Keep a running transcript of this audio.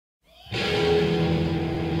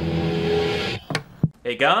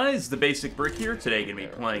Hey guys, the Basic Brick here. Today gonna be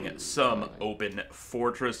playing some Open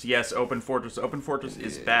Fortress. Yes, Open Fortress. Open Fortress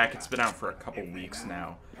is back. It's been out for a couple weeks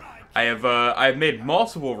now. I've made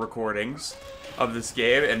multiple recordings of this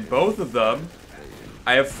game, and both of them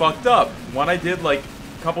I have fucked up. One I did like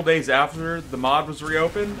a couple days after the mod was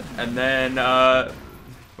reopened, and then oh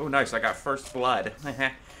nice, I got first blood.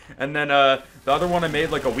 And then the other one I made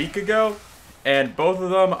like a week ago. And both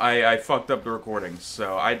of them, I fucked up the recordings,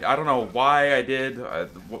 so I don't know why I did.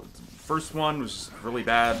 First one was really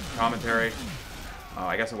bad commentary.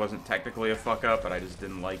 I guess it wasn't technically a fuck up, but I just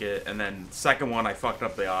didn't like it. And then second one, I fucked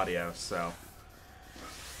up the audio, so.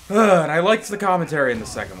 And I liked the commentary in the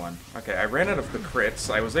second one. Okay, I ran out of the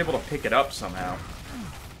crits. I was able to pick it up somehow.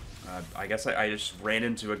 I guess I just ran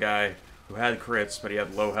into a guy who had crits, but he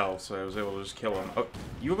had low health, so I was able to just kill him. Oh,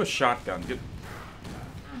 you have a shotgun. Good.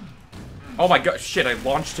 Oh my god, shit, I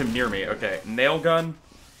launched him near me. Okay, nail gun,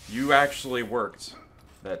 you actually worked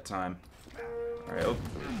that time. Alright,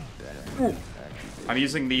 I'm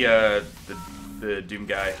using the Doom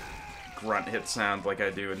guy grunt hit sound like I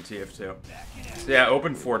do in TF2. So yeah,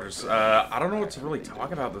 Open Fortress. I don't know what to really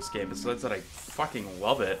talk about this game besides that I fucking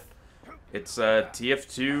love it. It's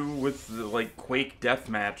TF2 with the, like, Quake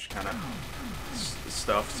deathmatch kind of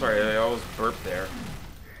stuff. Sorry, I always burped there.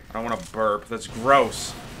 I don't want to burp, that's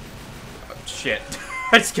gross. Shit.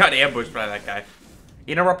 I just got ambushed by that guy.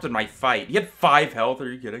 He interrupted my fight. He had 5 health,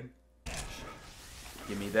 are you kidding?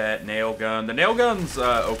 Give me that nail gun. The nail gun's,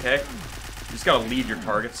 okay. You just gotta lead your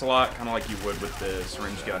targets a lot, kind of like you would with the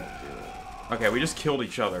syringe gun. Okay, we just killed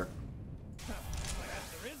each other.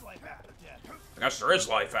 I guess there is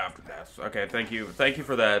life after death. Okay, thank you. Thank you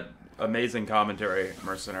for that amazing commentary,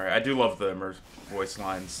 Mercenary. I do love the voice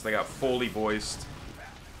lines. They got fully voiced.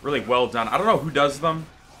 Really well done. I don't know who does them.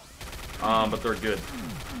 But they're good.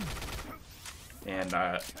 And,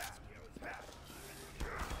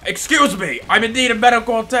 excuse me! I'm in need of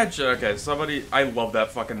medical attention! Okay, somebody... I love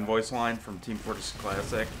that fucking voice line from Team Fortress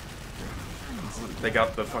Classic. They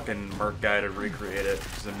got the fucking Merc guy to recreate it,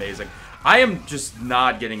 which is amazing. I am just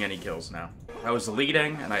not getting any kills now. I was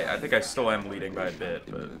leading, and I think I still am leading by a bit,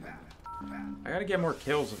 but... I gotta get more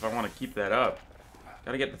kills if I want to keep that up.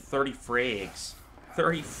 Gotta get to 30 frags.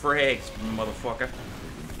 30 frags, motherfucker.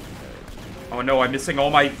 Oh no, I'm missing all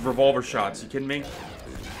my revolver shots. You kidding me?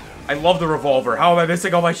 I love the revolver. How am I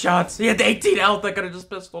missing all my shots? He had 18 health. I could have just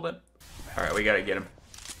pistoled him. Alright, we gotta get him.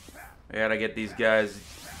 We gotta get these guys.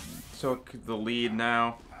 Took the lead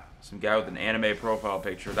now. Some guy with an anime profile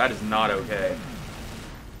picture. That is not okay.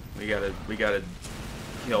 We gotta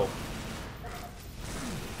kill.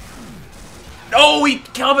 No, he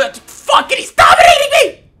killed me. Fucking, he's dominating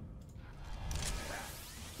me!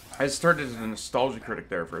 I just turned into a nostalgia critic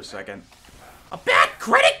there for a second. A bad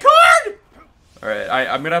credit card?! Alright,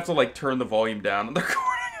 I'm gonna have to, like, turn the volume down on the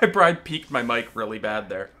recording. I probably peaked my mic really bad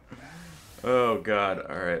there. Oh, God.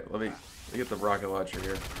 Alright, let me get the rocket launcher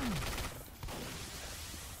here.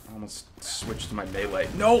 I almost switched to my melee.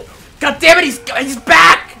 No! God damn it, he's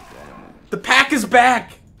back! The pack is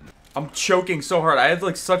back! I'm choking so hard. I had,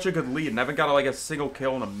 like, such a good lead, and I haven't got, like, a single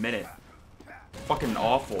kill in a minute. Fucking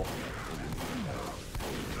awful.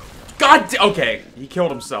 God, okay, he killed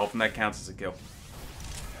himself, and that counts as a kill.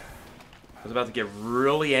 I was about to get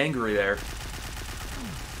really angry there.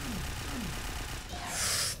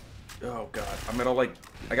 Oh god, I'm gonna like,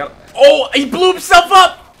 oh, he blew himself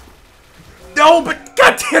up! No, but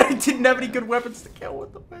god damn, I didn't have any good weapons to kill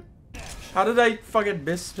with them. How did I fucking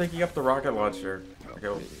miss picking up the rocket launcher?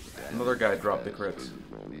 Okay, another guy dropped the crits.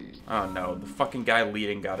 Oh no, the fucking guy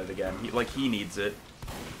leading got it again. He needs it.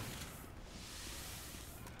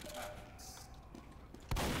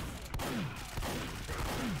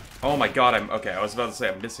 Oh my god, okay, I was about to say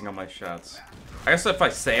I'm missing all my shots. I guess if I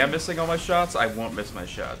say I'm missing all my shots, I won't miss my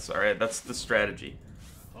shots, alright? That's the strategy.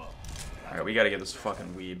 Alright, we gotta get this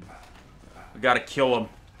fucking weeb. We gotta kill him.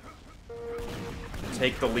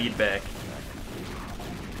 Take the lead back.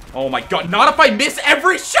 Oh my god, not if I miss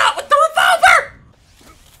every shot with the revolver!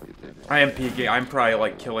 I am peeking. I'm probably,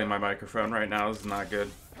 like, killing my microphone right now. This is not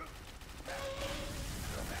good.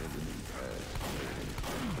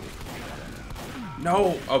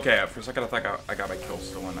 No! Okay, for a second I thought I got my kill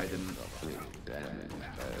still and I didn't.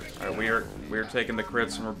 Alright, we're taking the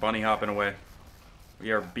crits and we're bunny hopping away.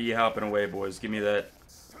 We are bee hopping away, boys. Give me that.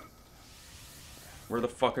 Where the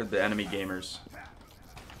fuck are the enemy gamers?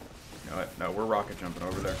 No, we're rocket jumping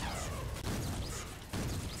over there.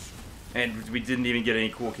 And we didn't even get any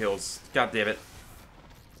cool kills. God damn it.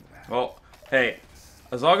 Well, hey,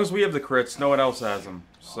 as long as we have the crits, no one else has them.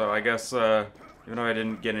 So I guess, even though I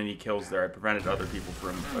didn't get any kills there, I prevented other people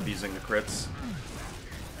from abusing the crits.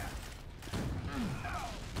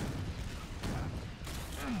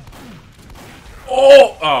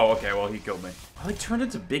 Oh! Oh, okay, well, he killed me. I, like, turned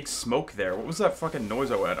into big smoke there. What was that fucking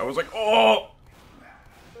noise I had? I was like, oh!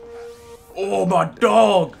 Oh, my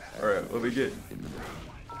dog! Alright, let me get...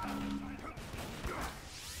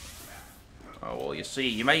 Oh, well, you see,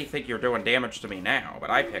 you may think you're doing damage to me now, but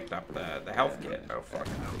I picked up the health kit. Oh, fuck.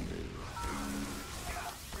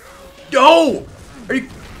 No! Are you...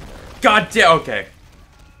 God damn, okay.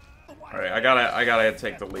 Alright, I gotta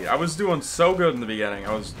take the lead. I was doing so good in the beginning.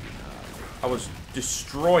 I was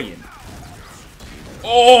destroying.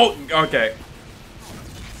 Oh! Okay.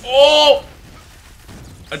 Oh!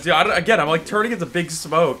 Dude, again, I'm like turning into big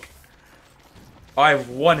smoke. Oh, I have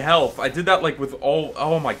 1 health. I did that like with all...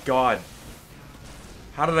 Oh my god.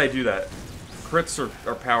 How did I do that? Crits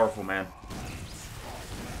are powerful, man.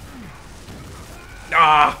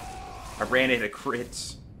 Ah! I ran into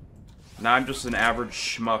crits. Now I'm just an average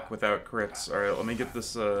schmuck without crits. Alright, let me get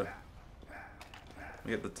this, let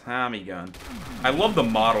me get the Tommy gun. I love the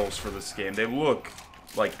models for this game. They look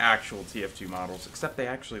like actual TF2 models, except they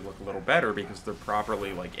actually look a little better because they're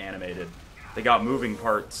properly, like, animated. They got moving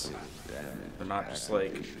parts. They're not just,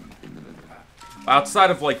 like...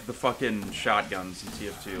 Outside of, like, the fucking shotguns in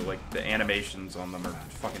TF2, like, the animations on them are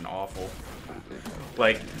fucking awful.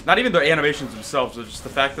 Like, not even the animations themselves, but just the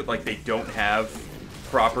fact that, like, they don't have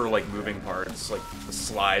proper, like, moving parts. Like, the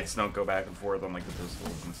slides don't go back and forth on, like, the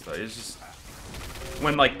pistols and stuff. It's just...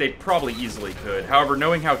 When, like, they probably easily could. However,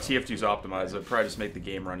 knowing how TF2's optimized, it would probably just make the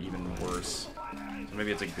game run even worse. So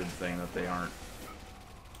maybe it's a good thing that they aren't.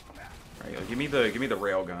 Alright, give me the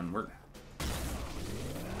railgun.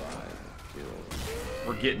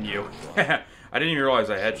 We're getting you. I didn't even realize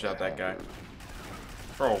I headshot that guy.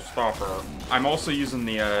 Oh, stop her. I'm also using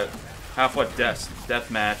the Half-Life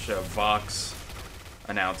Deathmatch Vox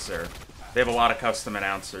announcer. They have a lot of custom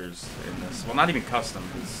announcers in this. Well, not even custom,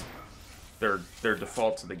 because they're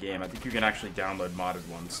default to the game. I think you can actually download modded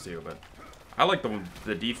ones too, but I like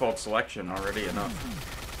the default selection already enough.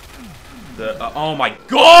 Oh my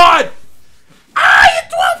god! Ah, you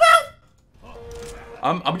 12 health!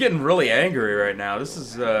 I'm getting really angry right now. This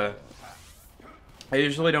is I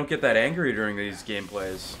usually don't get that angry during these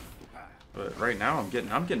gameplays, but right now I'm getting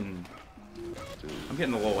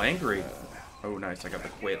a little angry. Oh, nice! I got the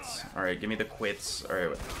quits. All right, give me the quits. All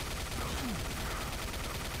right.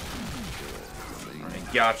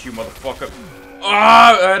 Alright, got you, motherfucker.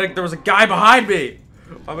 Ah! There was a guy behind me!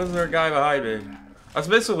 Why was there a guy behind me? That's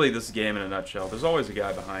basically this game in a nutshell. There's always a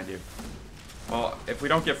guy behind you. Well, if we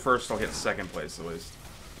don't get first, I'll get second place at least.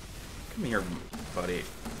 Come here, buddy.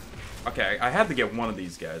 Okay, I had to get one of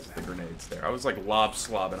these guys with the grenades there. I was like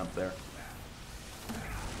slobbing up there.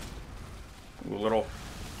 Ooh, a little...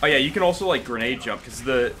 Oh yeah, you can also like grenade jump, because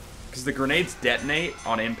the grenades detonate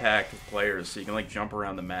on impact with players, so you can like jump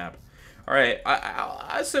around the map. Alright,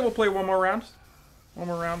 I say we'll play one more round. One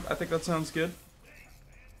more round. I think that sounds good.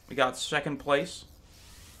 We got second place.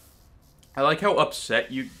 I like how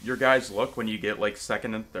upset your guys look when you get, like,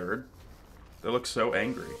 second and third. They look so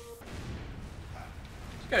angry.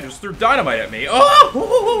 This guy just threw dynamite at me.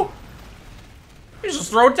 Oh! He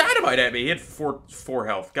just threw dynamite at me. He had four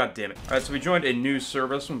health. God damn it. Alright, so we joined a new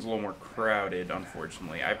server. This one's a little more crowded,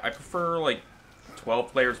 unfortunately. I prefer, like,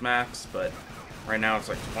 12 players max, but right now it's,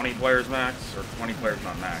 like, 20 players max. Or 20 players,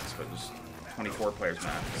 not max, but just 24 players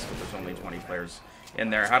max. So there's only 20 players in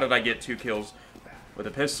there. How did I get 2 kills with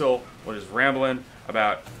a pistol? We're just rambling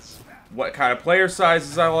about what kind of player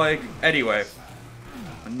sizes I like. Anyway,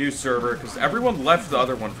 a new server, because everyone left the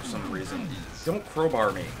other one for some reason. Don't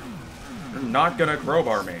crowbar me. You're not gonna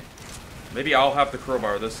crowbar me. Maybe I'll have to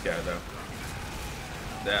crowbar this guy, though.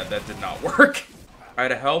 That did not work. I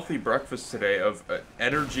had a healthy breakfast today of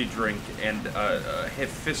energy drink and a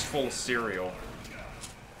fistful of cereal.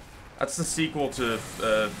 That's the sequel to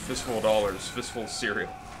Fistful of Dollars, Fistful of Cereal.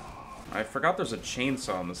 I forgot there's a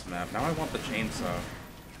chainsaw on this map. Now I want the chainsaw.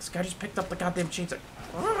 This guy just picked up the goddamn chainsaw.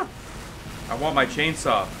 Ah! I want my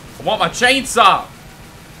chainsaw. I want my chainsaw!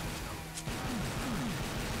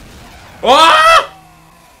 Ah!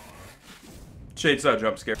 Chainsaw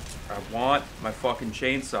jump scare. I want my fucking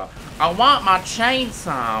chainsaw. I want my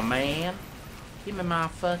chainsaw, man. Give me my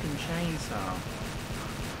fucking chainsaw.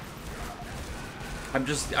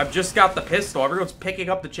 I've just got the pistol. Everyone's picking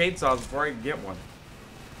up the chainsaws before I can get one.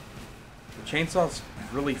 The chainsaw's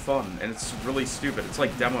really fun, and it's really stupid. It's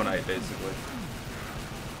like Demo Night, basically.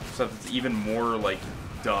 Except it's even more, like,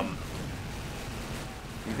 dumb.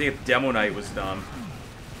 You think if Demo Night was dumb,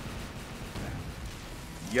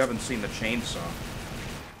 you haven't seen the chainsaw.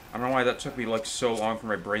 I don't know why that took me, like, so long for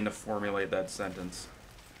my brain to formulate that sentence.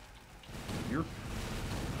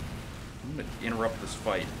 I'm gonna interrupt this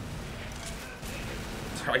fight.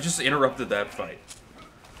 I just interrupted that fight.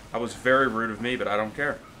 I was very rude of me, but I don't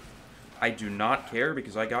care. I do not care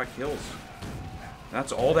because I got kills.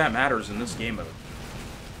 That's all that matters in this game mode.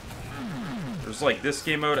 There's like this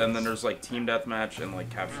game mode, and then there's like team deathmatch and like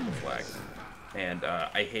capture the flag. And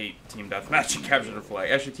I hate team deathmatch and capture the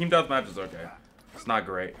flag. Actually, team deathmatch is okay. It's not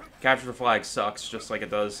great. Capture the flag sucks, just like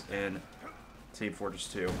it does in Team Fortress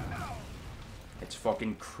 2. It's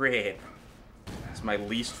fucking crap. It's my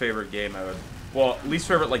least favorite game mode. Well, least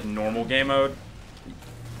favorite like normal game mode.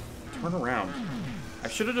 Turn around. I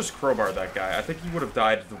should have just crowbarred that guy. I think he would have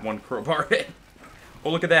died if the one crowbar hit. Oh,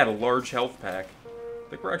 look at that, a large health pack. I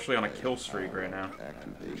think we're actually on a kill streak right now.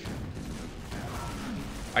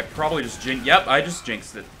 I probably just jinxed. Yep, I just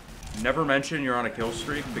jinxed it. Never mention you're on a kill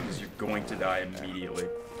streak because you're going to die immediately.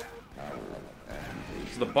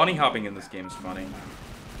 So the bunny hopping in this game is funny.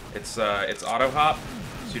 It's auto hop,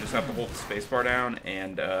 so you just have to hold the spacebar down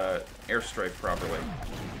and airstrike properly.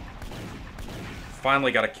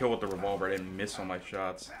 Finally got a kill with the revolver. I didn't miss all my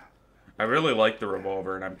shots. I really like the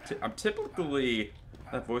revolver, and I'm typically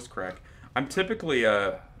that voice crack. I'm typically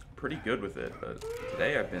pretty good with it, but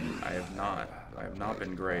today I have not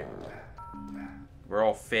been great. We're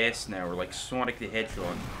all fast now. We're like Sonic the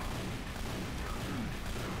Hedgehog.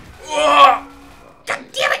 Oh! God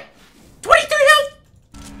damn it! 23 health!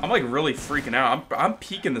 I'm like really freaking out. I'm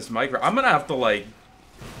peeking this micro. I'm gonna have to like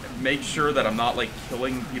make sure that I'm not like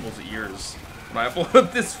killing people's ears when I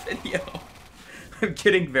upload this video. I'm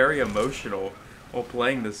getting very emotional while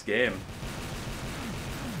playing this game.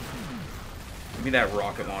 Give me that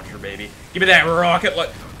rocket launcher, baby. Give me that rocket.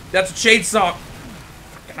 That's a chainsaw.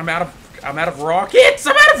 I'm out of rockets.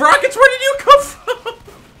 I'm out of rockets. Where did you come from?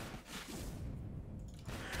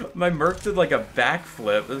 My Merc did like a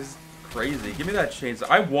backflip. This is crazy. Give me that chainsaw.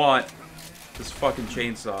 I want this fucking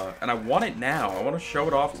chainsaw, and I want it now. I want to show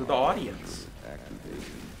it off to the audience.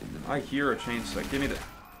 I hear a chainsaw. Give me the.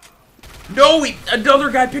 No, another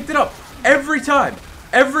guy picked it up every time.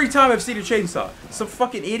 Every time I've seen a chainsaw, some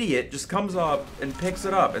fucking idiot just comes up and picks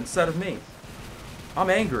it up instead of me. I'm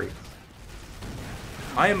angry.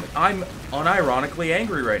 I'm unironically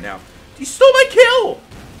angry right now. You stole my kill,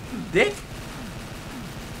 dick.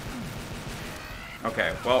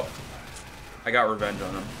 Okay, well, I got revenge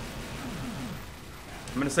on them.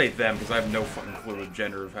 I'm gonna say them because I have no fucking clue the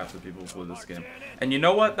gender of half the people who play this game. And you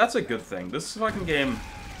know what? That's a good thing. This fucking game,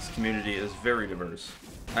 this community is very diverse.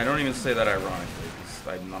 I don't even say that ironically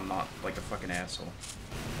because I'm not like a fucking asshole.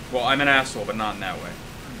 Well, I'm an asshole, but not in that way.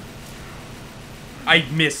 I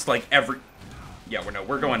missed like every. Yeah,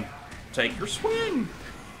 we're going. Take your swing.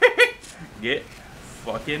 Get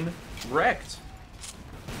fucking wrecked.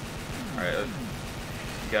 All right,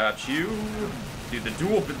 got you, dude. The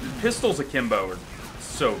dual pistols akimbo are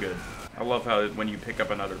so good. I love how when you pick up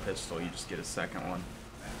another pistol, you just get a second one,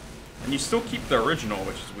 and you still keep the original,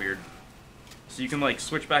 which is weird. So you can like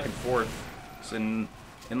switch back and forth. So in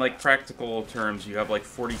like practical terms, you have like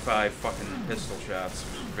 45 fucking pistol shots,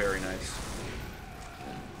 which is very nice.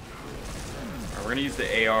 We're gonna use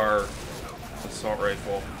the AR assault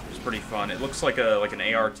rifle, which is pretty fun. It looks like an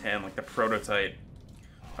AR-10, like the prototype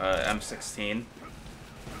M16,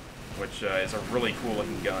 which is a really cool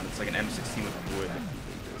looking gun. It's like an M16 with wood.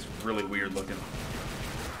 It's really weird looking.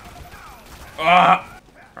 Ah!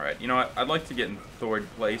 All right, you know what? I'd like to get in third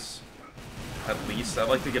place. At least I'd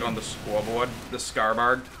like to get on the scoreboard, the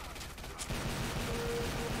Scarbard.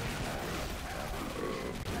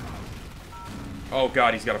 Oh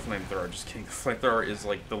god, he's got a flamethrower. Just kidding. The flamethrower is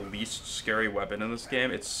like the least scary weapon in this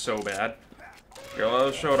game. It's so bad. Here,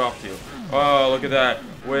 let's show it off to you. Oh, look at that.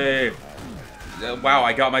 Wait. Wow,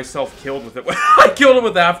 I got myself killed with it. I killed him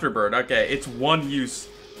with Afterburn. Okay, it's one use.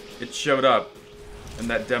 It showed up in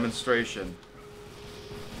that demonstration.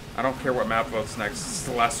 I don't care what map votes next. This is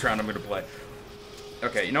the last round I'm gonna play.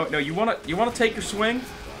 Okay, you know what? No, you wanna take your swing?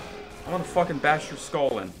 I wanna fucking bash your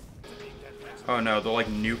skull in. Oh no, the like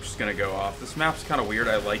nuke's gonna go off. This map's kind of weird.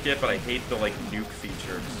 I like it, but I hate the like nuke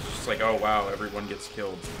feature. It's just like, oh wow, everyone gets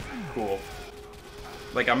killed. Cool.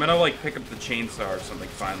 Like I'm gonna like pick up the chainsaw or something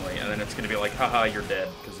finally, and then it's gonna be like, haha, you're dead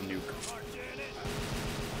because of nuke.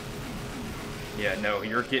 Yeah, no,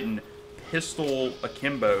 you're getting pistol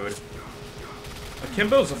akimboed.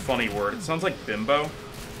 Akimbo's a funny word. It sounds like bimbo,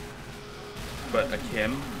 but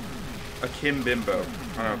akim bimbo.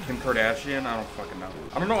 I don't know, Kim Kardashian? I don't fucking know.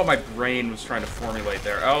 I don't know what my brain was trying to formulate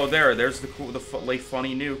there. Oh, there's the cool,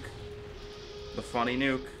 funny nuke. The funny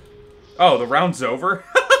nuke. Oh, the round's over?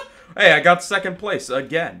 Hey, I got second place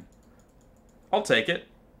again. I'll take it.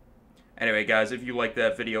 Anyway, guys, if you like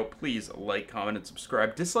that video, please like, comment, and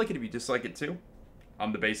subscribe. Dislike it if you dislike it too.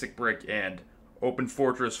 I'm the Basic Brick, and Open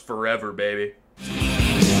Fortress forever, baby.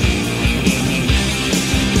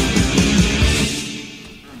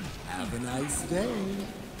 Have a nice day.